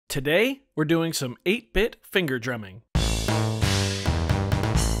Today, we're doing some 8-bit finger drumming.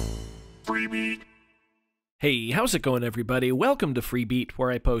 Freebeat. Hey, how's it going, everybody? Welcome to Freebeat,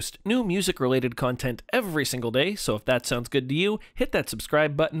 where I post new music-related content every single day, so if that sounds good to you, hit that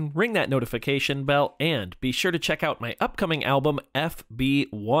subscribe button, ring that notification bell, and be sure to check out my upcoming album,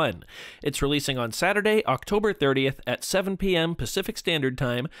 FB1. It's releasing on Saturday, October 30th at 7 p.m. Pacific Standard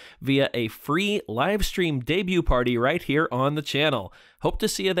Time via a free live stream debut party right here on the channel. Hope to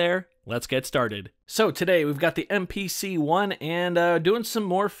see you there. Let's get started. So today we've got the MPC One and doing some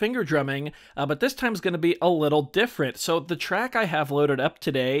more finger drumming, but this time is going to be a little different. So the track I have loaded up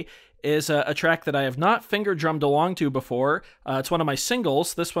today is a track that I have not finger drummed along to before. It's one of my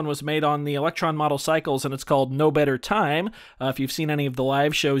singles. This one was made on the Electron Model Cycles and it's called No Better Time. If you've seen any of the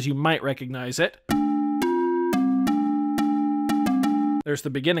live shows, you might recognize it. There's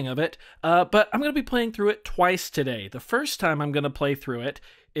the beginning of it, but I'm going to be playing through it twice today. The first time I'm going to play through it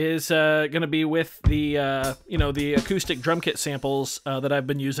is going to be with the, the acoustic drum kit samples that I've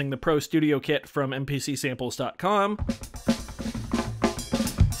been using, the Pro Studio Kit from MPCsamples.com.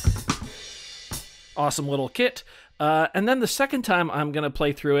 Awesome little kit. And then the second time I'm going to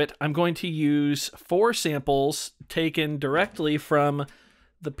play through it, I'm going to use 4 samples taken directly from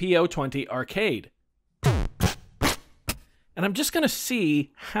the PO20 arcade. And I'm just going to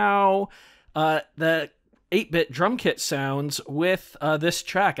see how the 8-bit drum kit sounds with this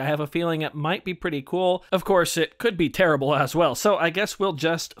track. I have a feeling it might be pretty cool. Of course, it could be terrible as well, so I guess we'll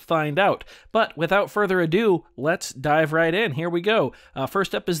just find out. But without further ado, let's dive right in. Here we go.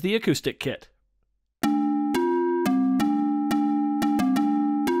 First up is the acoustic kit.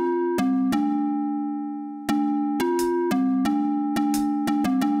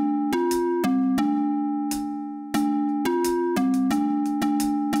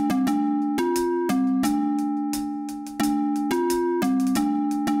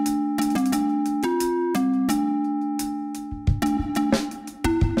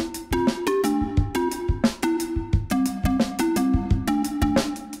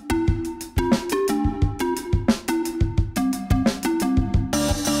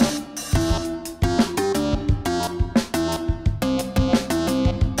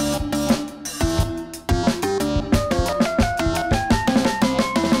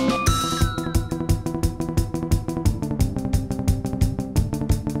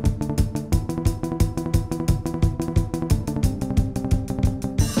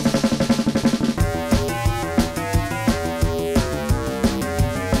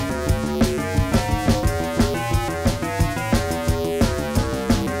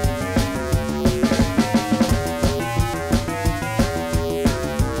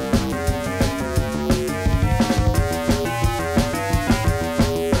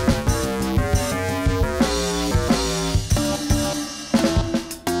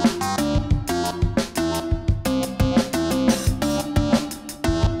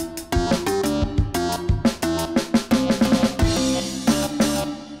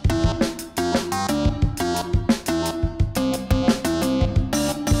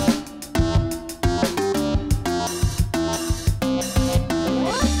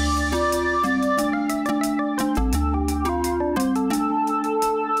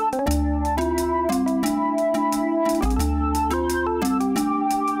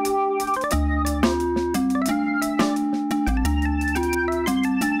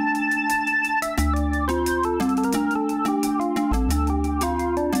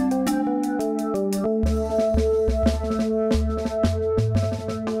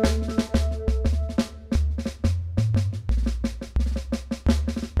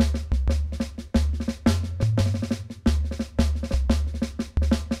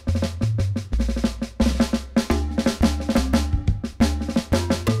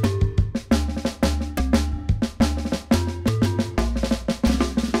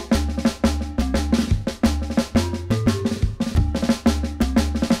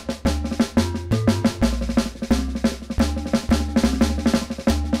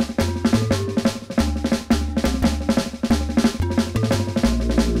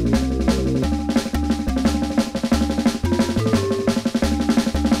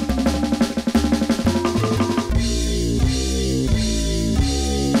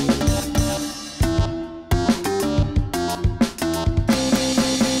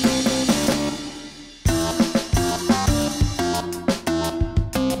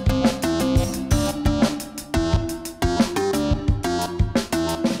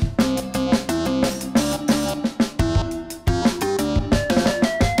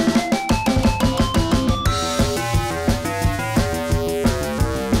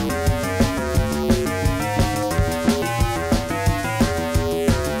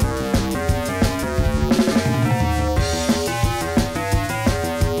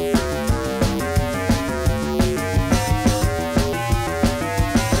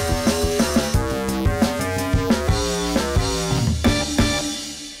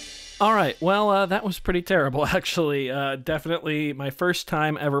 All right, well, that was pretty terrible, actually. Definitely my first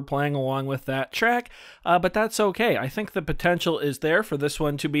time ever playing along with that track, but that's okay. I think the potential is there for this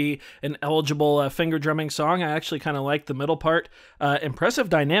one to be an eligible finger drumming song. I actually kind of like the middle part. Impressive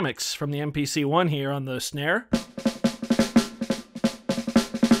dynamics from the MPC One here on the snare.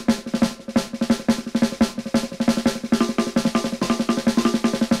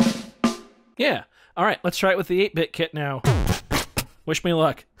 Yeah. All right, let's try it with the 8-bit kit now. Wish me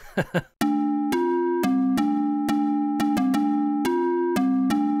luck.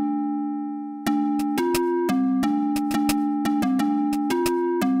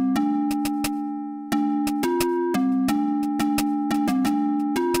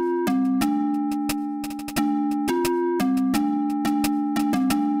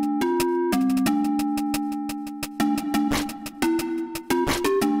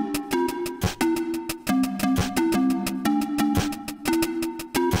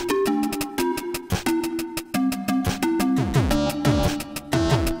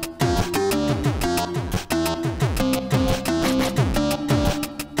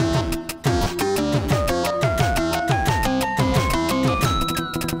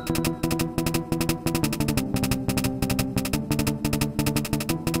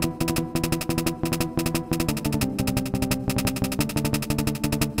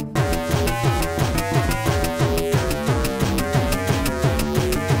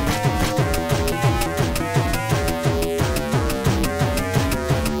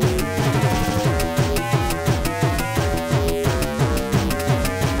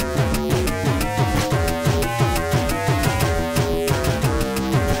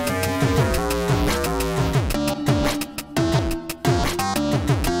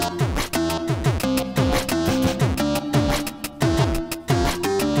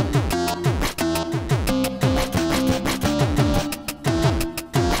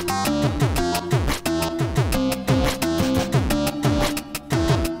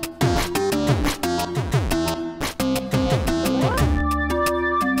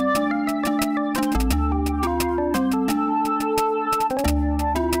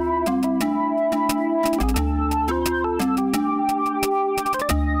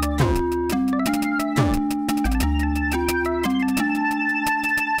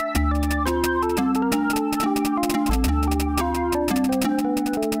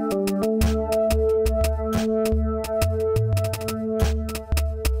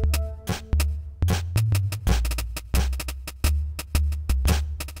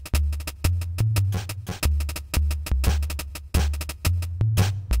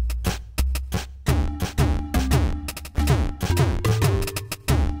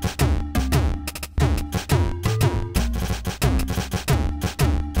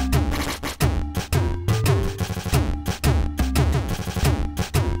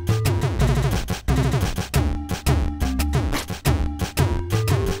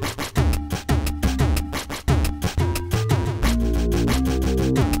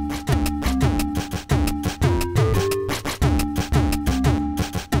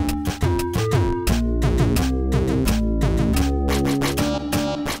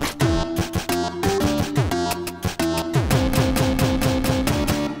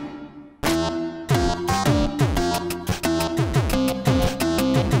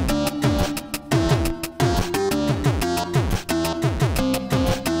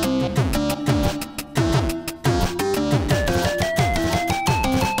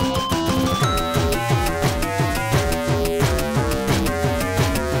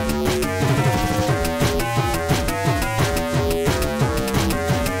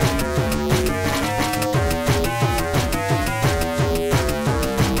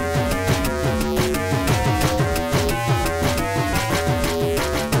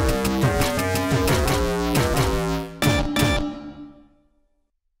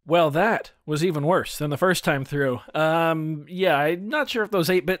 Well, that was even worse than the first time through. Yeah, I'm not sure if those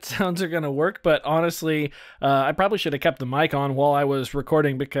 8-bit sounds are going to work, but honestly, I probably should have kept the mic on while I was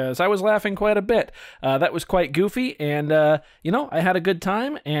recording because I was laughing quite a bit. That was quite goofy, and, you know, I had a good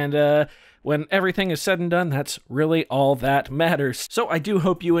time, and, when everything is said and done, that's really all that matters. So I do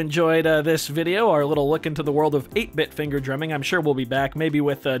hope you enjoyed this video, our little look into the world of 8-bit finger drumming. I'm sure we'll be back, maybe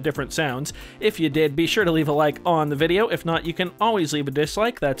with different sounds. If you did, be sure to leave a like on the video. If not, you can always leave a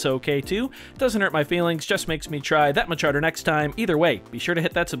dislike. That's okay too. Doesn't hurt my feelings, just makes me try that much harder next time. Either way, be sure to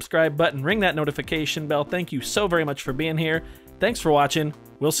hit that subscribe button, ring that notification bell. Thank you so very much for being here. Thanks for watching.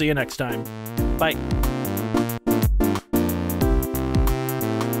 We'll see you next time. Bye.